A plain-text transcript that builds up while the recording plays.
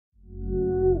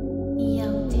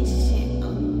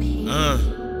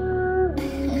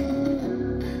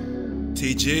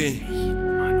G.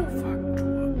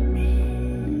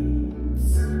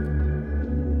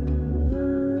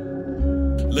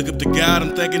 Look up to God,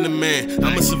 I'm thanking the man.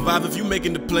 I'ma survive if you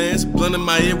making the plans. Blunt in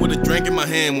my ear with a drink in my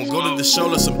hand. Won't go to the show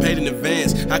unless I'm paid in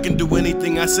advance. I can do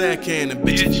anything I say I can. And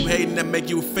bitch, if you hating, that make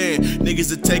you a fan. Niggas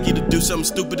that take you to do something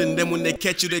stupid, and then when they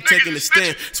catch you, they taking a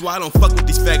stand. That's why I don't fuck with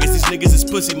these faggots. These niggas is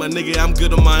pussy, my nigga, I'm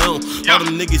good on my own. All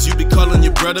them niggas you be calling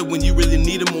your brother when you really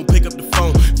need him, won't pick up the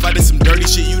phone. If I did some dirty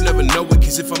shit, you never know it.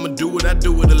 Cause if I'ma do it, I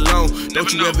do it alone.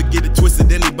 Don't you ever get it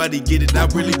twisted, anybody get it. I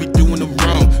really be doing them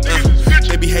wrong.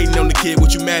 They be hating on the kid,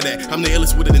 what you mad at? I'm the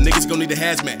illest with it, the niggas gon' need a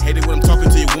hazmat. Hate it when I'm talking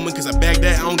to your woman, cause I bag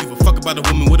that. I don't give a fuck about a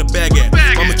woman with a bag at.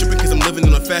 Mama trippin' cause I'm living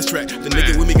on a fast track. The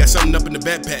nigga with me got something up in the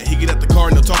backpack. He get out the car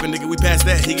and no talking, nigga, we past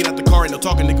that. He get out the car and no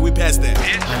talking, nigga, we past that.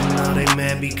 I know they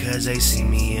mad because they see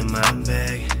me in my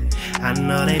bag. I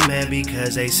know they mad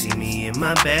because they see me in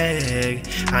my bag.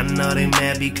 I know they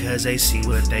mad because they see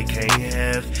what they can't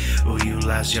have. Oh, you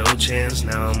lost your chance,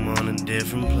 now I'm on a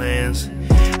different plans.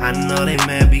 I know they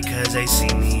mad because they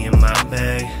see me in my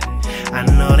bag. I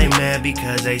know they mad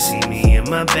because they see me in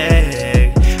my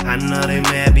bag. I know they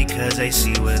mad because they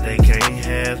see what they can't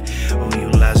have. Oh, you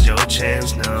lost your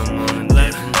chance, now I'm on a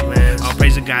different plans. All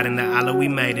praise to God and the Allah, we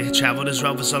made it. Traveled this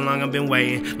road for so long, I've been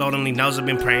waiting. Lord only knows I've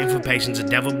been praying for patience. The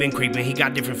devil been creeping, he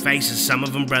got different faces. Some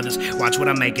of them brothers, watch what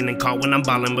I'm making and caught when I'm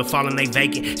ballin', but falling they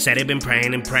vacant. Said they been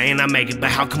praying and praying I make it,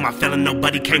 but how come I feeling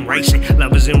nobody came racing?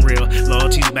 Love isn't real,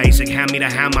 loyalty's basic. Hand me the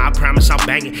hammer, I promise I'll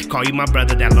bang it. Call you my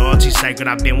brother, that loyalty's sacred.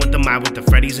 I've been with the mob, with the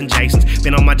Freddys and Jasons.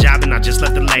 Been on my job and I just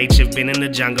left the late shift. Been in the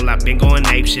jungle, I've been going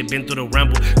ape shit. Been through the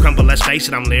rumble, crumble, let's face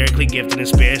it, I'm lyrically gifted and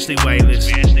spiritually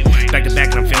weightless. Back to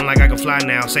back and I'm feeling like I can fly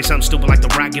now. Say something stupid like The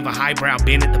Rock, give a highbrow.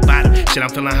 Been at the bottom, shit I'm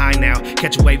feeling high now.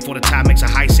 Catch a wave for the top, makes a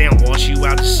high sound. Wash you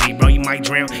out to sea, bro, you might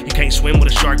drown. You can't swim with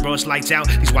a shark, bro, it's lights out.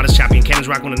 These waters choppy and cannons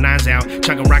rock when the nines out.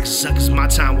 Chunkin' rocks and suckers, my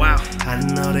time, wow. I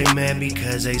know they mad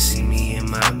because they see me in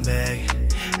my bag.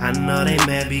 I know they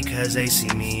mad because they see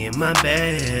me in my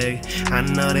bag. I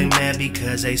know they mad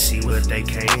because they see what they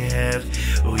can't have.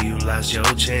 Oh, you lost your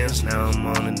chance, now I'm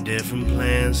on a different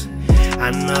plans.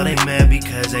 I know they mad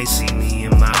because they see me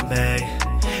in my bag.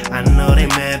 I know they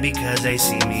mad because they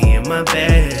see me in my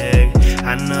bag.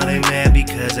 I know they mad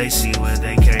because they see what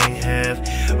they can't have.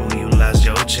 Oh, you lost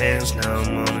your chance, now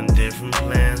I'm on a different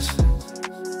plans.